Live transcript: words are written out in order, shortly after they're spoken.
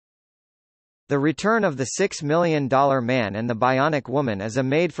The Return of the $6 Million Man and the Bionic Woman is a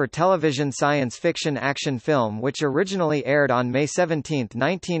made-for-television science fiction action film which originally aired on May 17,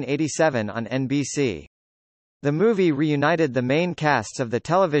 1987 on NBC. The movie reunited the main casts of the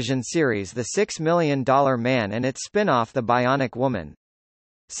television series The $6 Million Man and its spin-off The Bionic Woman.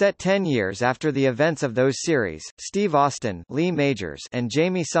 Set 10 years after the events of those series, Steve Austin, Lee Majors, and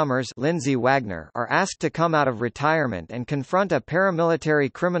Jamie Summers, Lindsay Wagner, are asked to come out of retirement and confront a paramilitary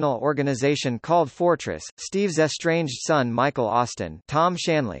criminal organization called Fortress, Steve's estranged son Michael Austin, Tom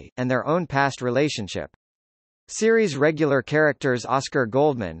Shanley, and their own past relationship. Series regular characters Oscar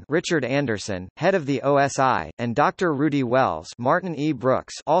Goldman, Richard Anderson, head of the OSI, and Dr. Rudy Wells, Martin E.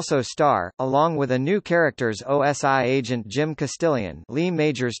 Brooks, also star, along with a new characters OSI agent Jim Castilian, Lee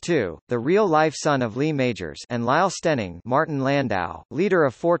Majors II, the real-life son of Lee Majors, and Lyle Stenning, Martin Landau, leader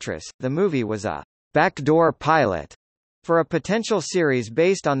of Fortress. The movie was a backdoor pilot for a potential series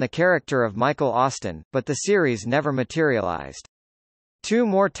based on the character of Michael Austin, but the series never materialized. Two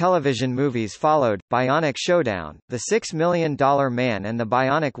more television movies followed, Bionic Showdown, The $6 Million Man and the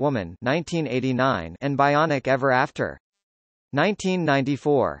Bionic Woman 1989 and Bionic Ever After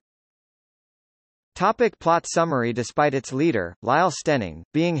 1994. Topic plot summary. Despite its leader, Lyle Stenning,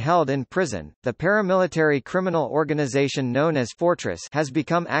 being held in prison, the paramilitary criminal organization known as Fortress has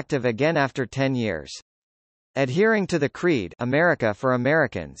become active again after 10 years. Adhering to the creed America for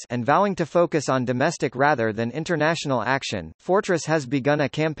Americans and vowing to focus on domestic rather than international action, Fortress has begun a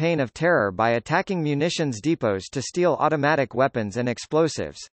campaign of terror by attacking munitions depots to steal automatic weapons and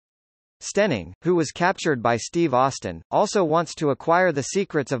explosives. Stenning, who was captured by Steve Austin, also wants to acquire the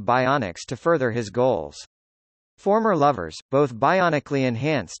secrets of bionics to further his goals. Former lovers, both bionically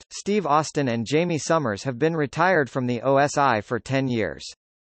enhanced, Steve Austin and Jamie Summers have been retired from the OSI for 10 years.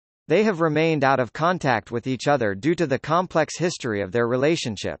 They have remained out of contact with each other due to the complex history of their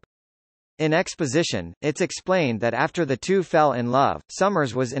relationship. In exposition, it's explained that after the two fell in love,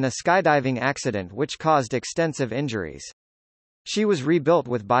 Summers was in a skydiving accident which caused extensive injuries. She was rebuilt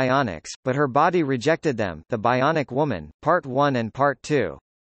with bionics, but her body rejected them. The Bionic Woman, Part 1 and Part 2.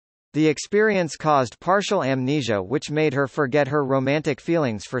 The experience caused partial amnesia which made her forget her romantic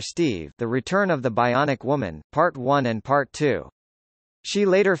feelings for Steve. The Return of the Bionic Woman, Part 1 and Part 2. She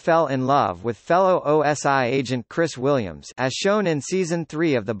later fell in love with fellow OSI agent Chris Williams, as shown in Season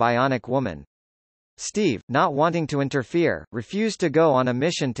 3 of The Bionic Woman. Steve, not wanting to interfere, refused to go on a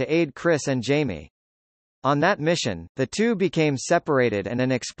mission to aid Chris and Jamie. On that mission, the two became separated and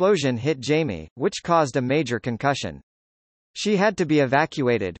an explosion hit Jamie, which caused a major concussion. She had to be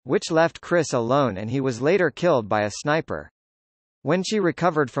evacuated, which left Chris alone and he was later killed by a sniper. When she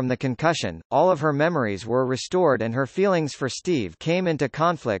recovered from the concussion, all of her memories were restored and her feelings for Steve came into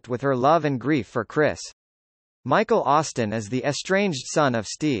conflict with her love and grief for Chris. Michael Austin is the estranged son of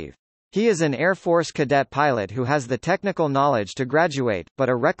Steve. He is an Air Force cadet pilot who has the technical knowledge to graduate, but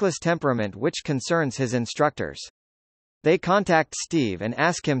a reckless temperament which concerns his instructors. They contact Steve and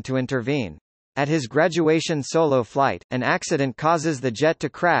ask him to intervene. At his graduation solo flight, an accident causes the jet to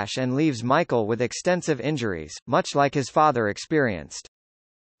crash and leaves Michael with extensive injuries, much like his father experienced.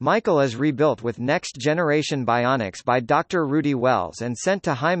 Michael is rebuilt with next-generation bionics by Dr. Rudy Wells and sent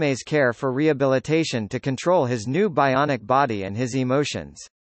to Jaime's care for rehabilitation to control his new bionic body and his emotions.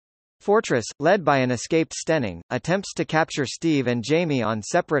 Fortress, led by an escaped Stenning, attempts to capture Steve and Jamie on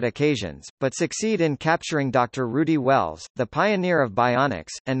separate occasions, but succeed in capturing Dr. Rudy Wells, the pioneer of bionics,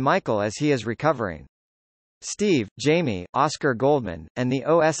 and Michael as he is recovering. Steve, Jamie, Oscar Goldman, and the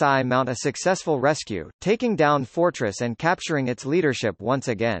OSI mount a successful rescue, taking down Fortress and capturing its leadership once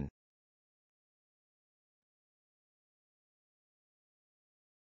again.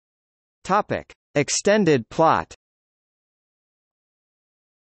 Topic: Extended plot.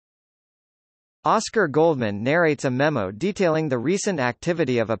 Oscar Goldman narrates a memo detailing the recent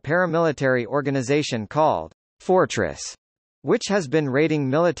activity of a paramilitary organization called Fortress, which has been raiding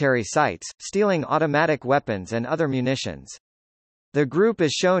military sites, stealing automatic weapons and other munitions. The group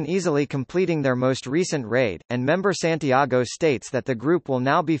is shown easily completing their most recent raid, and member Santiago states that the group will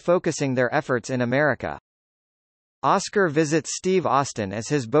now be focusing their efforts in America. Oscar visits Steve Austin as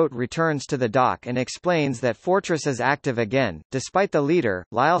his boat returns to the dock and explains that Fortress is active again, despite the leader,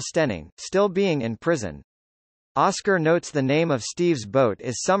 Lyle Stenning, still being in prison. Oscar notes the name of Steve's boat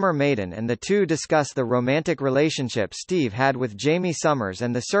is Summer Maiden and the two discuss the romantic relationship Steve had with Jamie Summers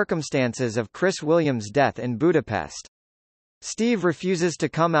and the circumstances of Chris Williams' death in Budapest. Steve refuses to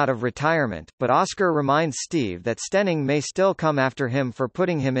come out of retirement, but Oscar reminds Steve that Stenning may still come after him for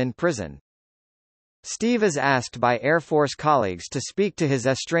putting him in prison. Steve is asked by Air Force colleagues to speak to his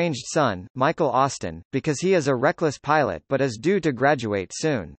estranged son, Michael Austin, because he is a reckless pilot but is due to graduate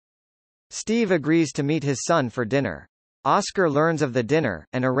soon. Steve agrees to meet his son for dinner. Oscar learns of the dinner,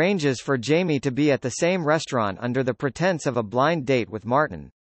 and arranges for Jamie to be at the same restaurant under the pretense of a blind date with Martin.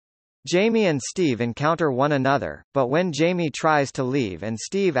 Jamie and Steve encounter one another, but when Jamie tries to leave and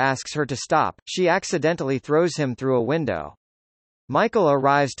Steve asks her to stop, she accidentally throws him through a window. Michael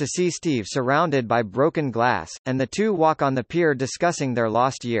arrives to see Steve surrounded by broken glass, and the two walk on the pier discussing their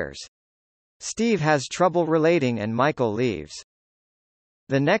lost years. Steve has trouble relating and Michael leaves.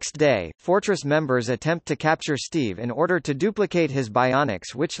 The next day, Fortress members attempt to capture Steve in order to duplicate his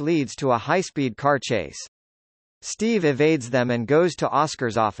bionics, which leads to a high-speed car chase. Steve evades them and goes to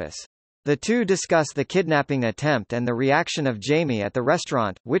Oscar's office. The two discuss the kidnapping attempt and the reaction of Jamie at the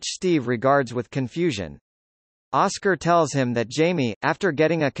restaurant, which Steve regards with confusion. Oscar tells him that Jamie, after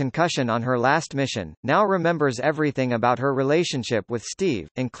getting a concussion on her last mission, now remembers everything about her relationship with Steve,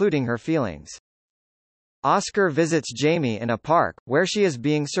 including her feelings. Oscar visits Jamie in a park, where she is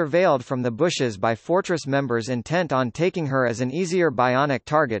being surveilled from the bushes by Fortress members intent on taking her as an easier bionic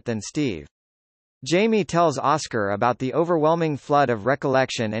target than Steve. Jamie tells Oscar about the overwhelming flood of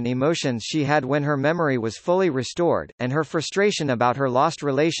recollection and emotions she had when her memory was fully restored, and her frustration about her lost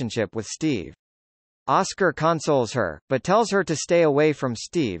relationship with Steve. Oscar consoles her, but tells her to stay away from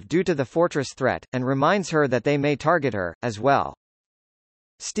Steve due to the Fortress threat, and reminds her that they may target her, as well.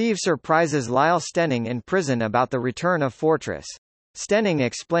 Steve surprises Lyle Stenning in prison about the return of Fortress. Stenning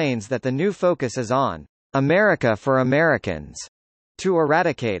explains that the new focus is on America for Americans, to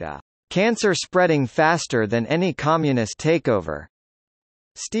eradicate a cancer spreading faster than any communist takeover.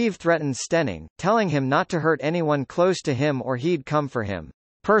 Steve threatens Stenning, telling him not to hurt anyone close to him or he'd come for him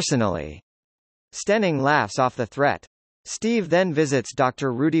personally. Stenning laughs off the threat. Steve then visits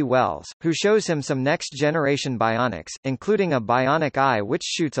Dr. Rudy Wells, who shows him some next-generation bionics, including a bionic eye which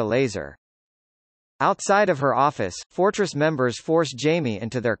shoots a laser. Outside of her office, Fortress members force Jamie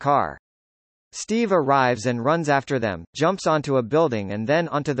into their car. Steve arrives and runs after them, jumps onto a building and then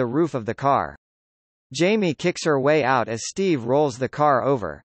onto the roof of the car. Jamie kicks her way out as Steve rolls the car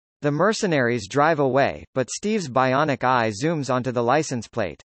over. The mercenaries drive away, but Steve's bionic eye zooms onto the license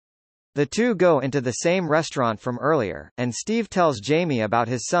plate. The two go into the same restaurant from earlier, and Steve tells Jamie about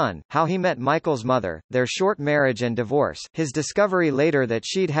his son, how he met Michael's mother, their short marriage and divorce, his discovery later that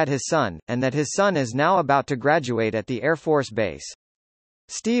she'd had his son, and that his son is now about to graduate at the Air Force Base.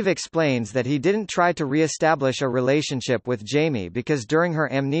 Steve explains that he didn't try to re-establish a relationship with Jamie because during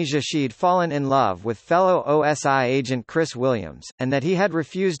her amnesia she'd fallen in love with fellow OSI agent Chris Williams, and that he had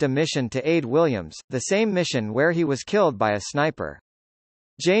refused a mission to aid Williams, the same mission where he was killed by a sniper.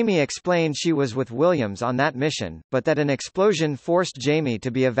 Jamie explained she was with Williams on that mission, but that an explosion forced Jamie to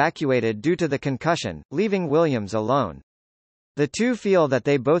be evacuated due to the concussion, leaving Williams alone. The two feel that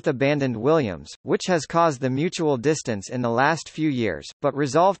they both abandoned Williams, which has caused the mutual distance in the last few years, but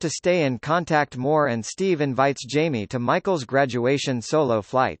resolve to stay in contact more, and Steve invites Jamie to Michael's graduation solo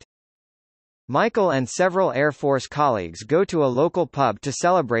flight. Michael and several Air Force colleagues go to a local pub to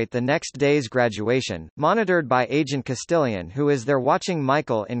celebrate the next day's graduation, monitored by Agent Castilian, who is there watching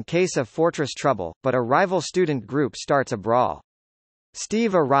Michael in case of Fortress trouble, but a rival student group starts a brawl.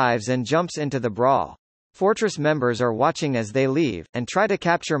 Steve arrives and jumps into the brawl. Fortress members are watching as they leave, and try to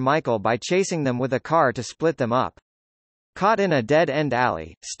capture Michael by chasing them with a car to split them up. Caught in a dead-end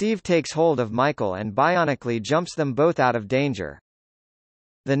alley, Steve takes hold of Michael and bionically jumps them both out of danger.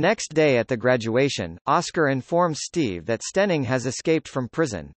 The next day at the graduation, Oscar informs Steve that Stenning has escaped from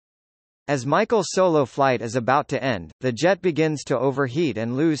prison. As Michael's solo flight is about to end, the jet begins to overheat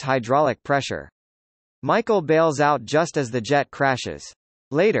and lose hydraulic pressure. Michael bails out just as the jet crashes.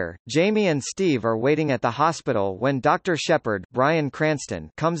 Later, Jamie and Steve are waiting at the hospital when Dr. Shepard, Bryan Cranston,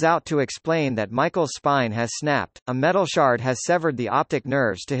 comes out to explain that Michael's spine has snapped, a metal shard has severed the optic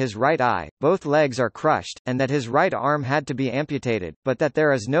nerves to his right eye, both legs are crushed, and that his right arm had to be amputated, but that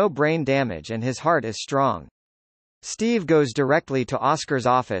there is no brain damage and his heart is strong. Steve goes directly to Oscar's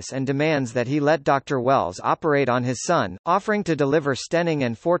office and demands that he let Dr. Wells operate on his son, offering to deliver Stenning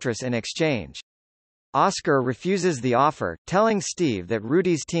and Fortress in exchange. Oscar refuses the offer, telling Steve that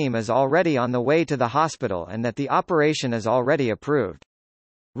Rudy's team is already on the way to the hospital and that the operation is already approved.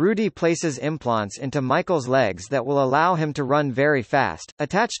 Rudy places implants into Michael's legs that will allow him to run very fast,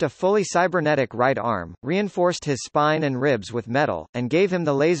 attached a fully cybernetic right arm, reinforced his spine and ribs with metal, and gave him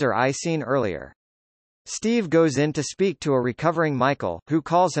the laser eye seen earlier. Steve goes in to speak to a recovering Michael, who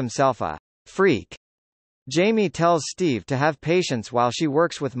calls himself a freak. Jamie tells Steve to have patience while she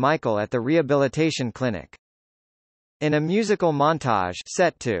works with Michael at the rehabilitation clinic. In a musical montage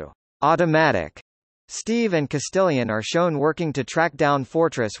set to Automatic, Steve and Castilian are shown working to track down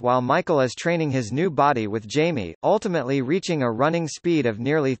Fortress while Michael is training his new body with Jamie, ultimately reaching a running speed of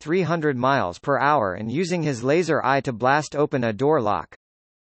nearly 300 miles per hour and using his laser eye to blast open a door lock.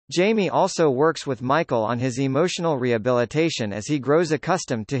 Jamie also works with Michael on his emotional rehabilitation as he grows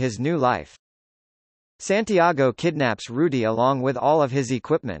accustomed to his new life. Santiago kidnaps Rudy along with all of his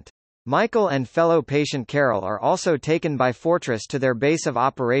equipment. Michael and fellow patient Carol are also taken by Fortress to their base of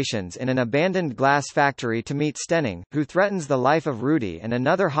operations in an abandoned glass factory to meet Stenning, who threatens the life of Rudy and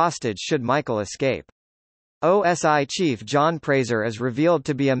another hostage should Michael escape. OSI Chief John Fraser is revealed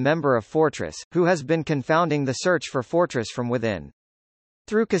to be a member of Fortress, who has been confounding the search for Fortress from within.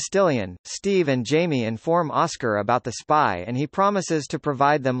 Through Castilian, Steve and Jamie inform Oscar about the spy and he promises to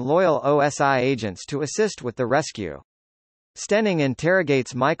provide them loyal OSI agents to assist with the rescue. Stenning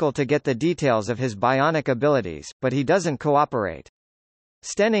interrogates Michael to get the details of his bionic abilities, but he doesn't cooperate.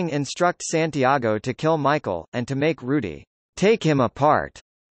 Stenning instructs Santiago to kill Michael, and to make Rudy take him apart.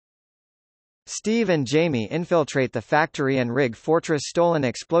 Steve and Jamie infiltrate the factory and rig Fortress' stolen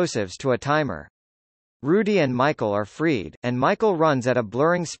explosives to a timer. Rudy and Michael are freed, and Michael runs at a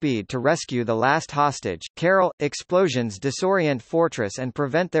blurring speed to rescue the last hostage. Carol. Explosions disorient Fortress and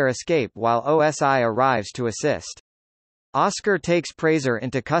prevent their escape while OSI arrives to assist. Oscar takes Fraser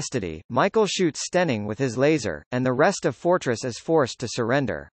into custody, Michael shoots Stenning with his laser, and the rest of Fortress is forced to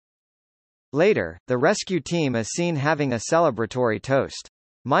surrender. Later, the rescue team is seen having a celebratory toast.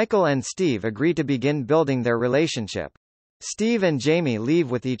 Michael and Steve agree to begin building their relationship. Steve and Jamie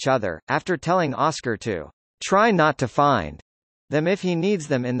leave with each other, after telling Oscar to try not to find them if he needs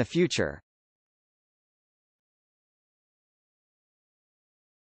them in the future.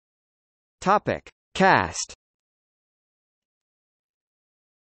 Topic. Cast.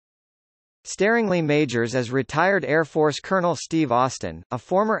 Staringly Majors as retired Air Force Colonel Steve Austin, a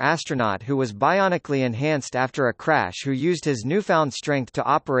former astronaut who was bionically enhanced after a crash who used his newfound strength to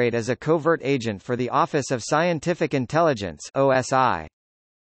operate as a covert agent for the Office of Scientific Intelligence (OSI).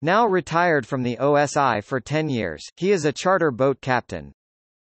 Now retired from the OSI for 10 years, he is a charter boat captain.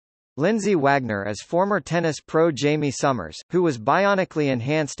 Lindsay Wagner as former tennis pro Jamie Summers, who was bionically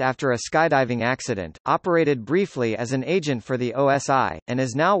enhanced after a skydiving accident, operated briefly as an agent for the OSI, and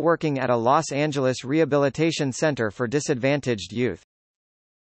is now working at a Los Angeles rehabilitation center for disadvantaged youth.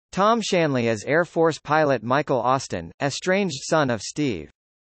 Tom Shanley as Air Force pilot Michael Austin, estranged son of Steve.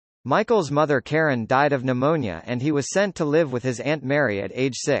 Michael's mother Karen died of pneumonia and he was sent to live with his Aunt Mary at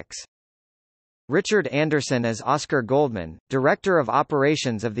age 6. Richard Anderson as Oscar Goldman, Director of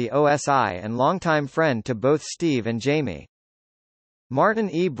Operations of the OSI and longtime friend to both Steve and Jamie. Martin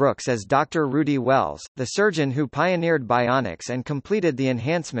E. Brooks as Dr. Rudy Wells, the surgeon who pioneered bionics and completed the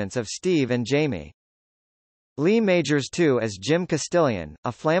enhancements of Steve and Jamie. Lee Majors II as Jim Castilian,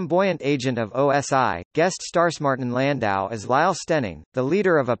 a flamboyant agent of OSI, guest stars Martin Landau as Lyle Stenning, the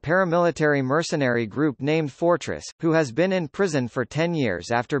leader of a paramilitary mercenary group named Fortress, who has been in prison for 10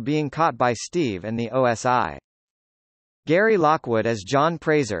 years after being caught by Steve and the OSI. Gary Lockwood as John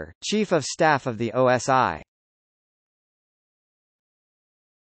Fraser, Chief of Staff of the OSI.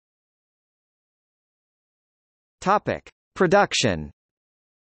 Topic. Production.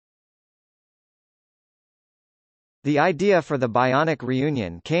 The idea for the Bionic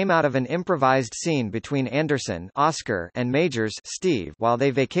reunion came out of an improvised scene between Anderson Oscar and Majors Steve while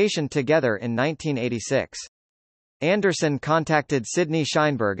they vacationed together in 1986. Anderson contacted Sidney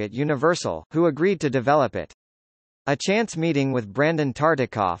Sheinberg at Universal, who agreed to develop it. A chance meeting with Brandon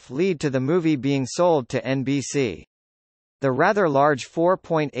Tartikoff led to the movie being sold to NBC. The rather large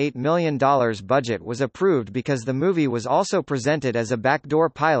 $4.8 million budget was approved because the movie was also presented as a backdoor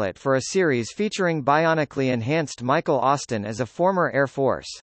pilot for a series featuring bionically enhanced Michael Austin as a former Air Force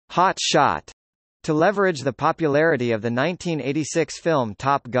hot shot, to leverage the popularity of the 1986 film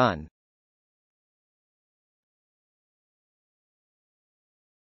Top Gun.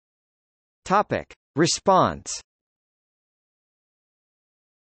 Topic. Response.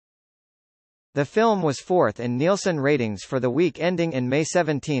 The film was fourth in Nielsen ratings for the week ending in May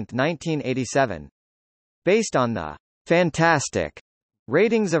 17, 1987. Based on the "fantastic"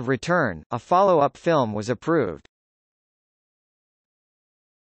 ratings of Return, a follow-up film was approved.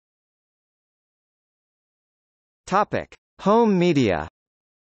 Topic: Home media.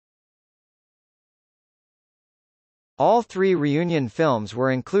 All three reunion films were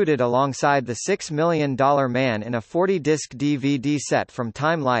included alongside The $6 Million Man in a 40-disc DVD set from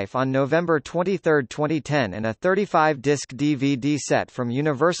Time Life on November 23, 2010 and a 35-disc DVD set from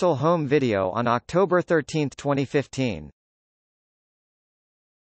Universal Home Video on October 13, 2015.